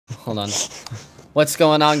hold on. What's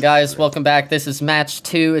going on, guys? Welcome back. This is match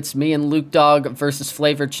 2. It's me and Lukedog versus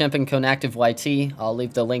Flavor, Chimp, and Conactive YT. I'll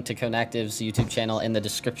leave the link to Conactive's YouTube channel in the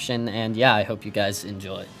description, and yeah, I hope you guys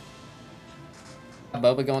enjoy.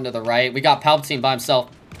 Boba going to the right. We got Palpatine by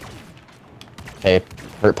himself. Hey,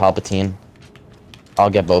 hurt Palpatine. I'll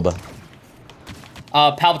get Boba.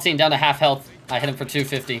 Palpatine down to half health. I hit him for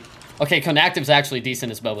 250. Okay, Conactive's actually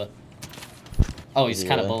decent as Boba. Oh, he's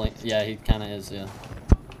kind of bullying. Yeah, he kind of is, yeah.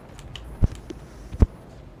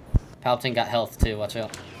 Palpatine got health too, watch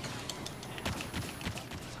out.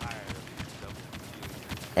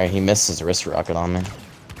 Alright, he missed his wrist rocket on me.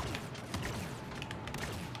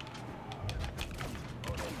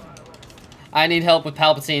 I need help with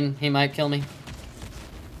Palpatine. He might kill me.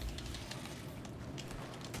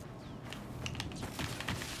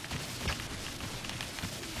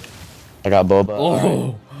 I got Boba.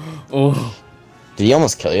 Oh, oh. Did he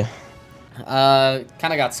almost kill you? Kind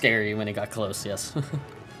of got scary when he got close, yes.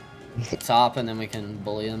 Top, and then we can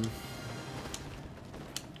bully him.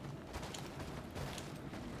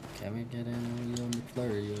 Can we get in on the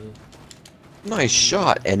flurry? Nice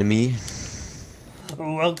shot, enemy.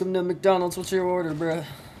 Welcome to McDonald's. What's your order, bruh?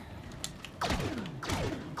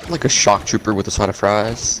 Like a shock trooper with a side of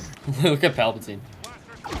fries. Look at Palpatine.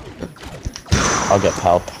 I'll get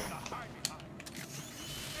Palp.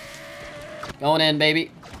 Going in,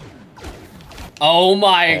 baby. Oh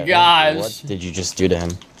my gosh. What did you just do to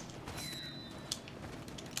him?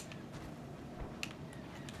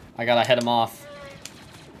 I gotta head him off.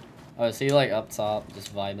 Oh, is he like up top,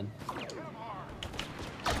 just vibing?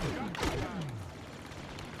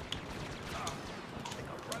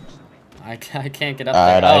 I can't get up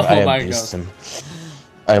there. I abused him.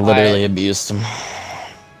 I literally abused him.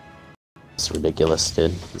 It's ridiculous,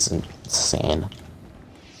 dude. It's insane.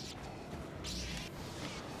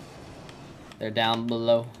 They're down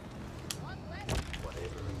below.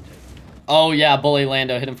 Oh yeah, bully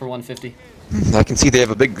Lando. Hit him for 150. I can see they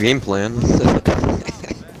have a big game plan.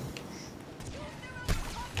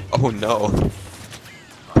 Oh no.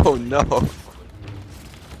 Oh no.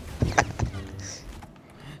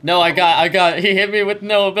 No, I got, he hit me with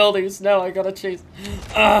no abilities. No, I gotta chase.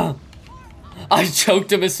 I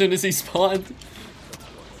choked him as soon as he spawned.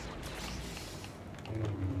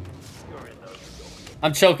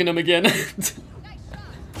 I'm choking him again.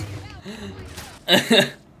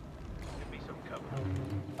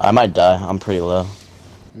 I might die. I'm pretty low.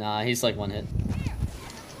 Nah, he's like one hit.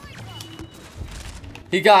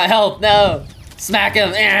 He got help. No, smack him.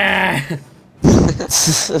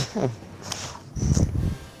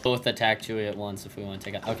 Both attack Chewie at once if we want to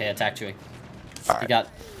take out. Okay, attack Chewie. Right. He got.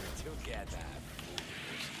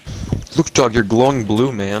 Lukedog, you're glowing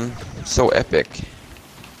blue, man. It's so epic.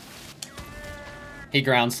 He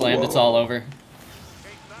ground slammed. Whoa. It's all over.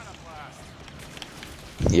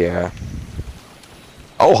 Yeah.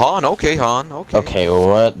 Oh, Han. Okay, Han. Okay. Okay,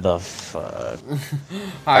 what the fuck?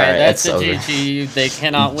 Alright, that's a GG. They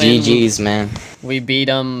cannot win. GG's, man. We beat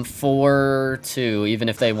them 4-2. Even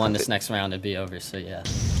if they won this next round, it'd be over. So, yeah.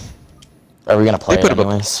 Are we gonna play it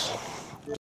anyways?